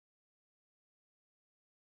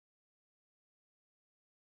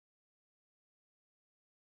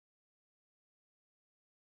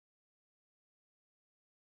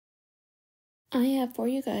I have for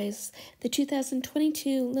you guys the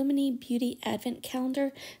 2022 Lumene Beauty Advent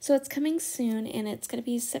Calendar. So it's coming soon and it's going to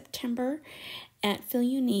be September at Feel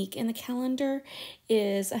Unique. And the calendar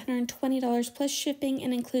is $120 plus shipping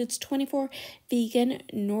and includes 24 vegan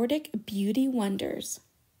Nordic beauty wonders.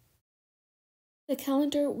 The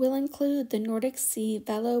calendar will include the Nordic Sea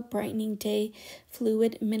Valo Brightening Day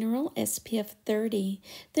Fluid Mineral SPF 30,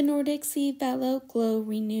 the Nordic Sea Valo Glow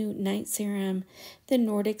Renew Night Serum, the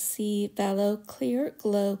Nordic Sea Valo Clear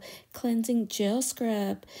Glow Cleansing Gel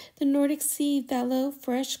Scrub, the Nordic Sea Valo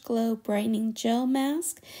Fresh Glow Brightening Gel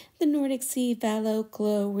Mask, the Nordic Sea Valo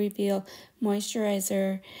Glow Reveal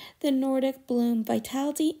Moisturizer, the Nordic Bloom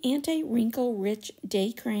Vitality Anti-Wrinkle Rich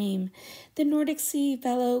Day Cream, the Nordic Sea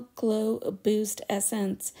Valo Glow Boost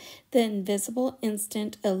Essence, the Invisible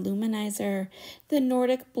Instant Illuminizer, the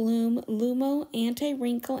Nordic Bloom Lumo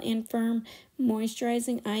Anti-Wrinkle and Firm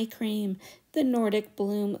Moisturizing Eye Cream, the Nordic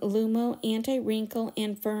Bloom Lumo Anti-Wrinkle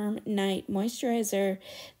and Firm Night Moisturizer,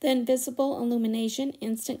 the Invisible Illumination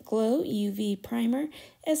Instant Glow UV Primer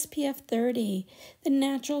SPF 30, the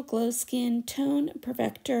Natural Glow Skin Tone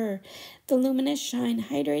Perfector, the Luminous Shine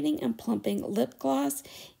Hydrating and Plumping Lip Gloss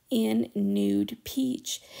in Nude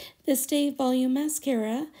Peach, the Stay Volume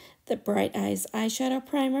Mascara, the Bright Eyes Eyeshadow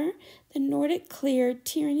Primer, the Nordic Clear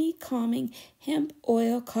Tyranny Calming Hemp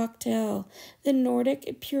Oil Cocktail, the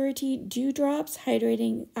Nordic Purity Dewdrops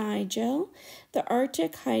Hydrating Eye Gel, the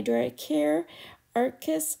Arctic Hydra Care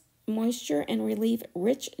Arcus Moisture and Relief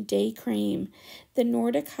Rich Day Cream, the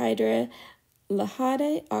Nordic Hydra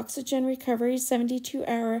Lahade Oxygen Recovery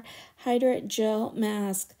 72-Hour Hydra Gel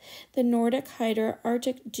Mask, the Nordic Hydra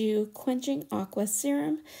Arctic Dew Quenching Aqua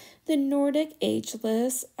Serum, the Nordic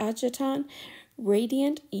Ageless Agiton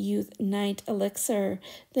Radiant Youth Night Elixir,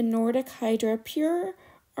 the Nordic Hydra Pure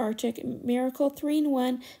Arctic Miracle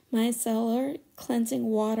 3-in-1 Micellar Cleansing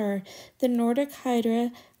Water, the Nordic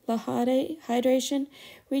Hydra Lahade Hydration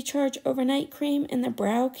Recharge Overnight Cream, and the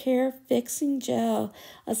Brow Care Fixing Gel.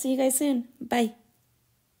 I'll see you guys soon. Bye.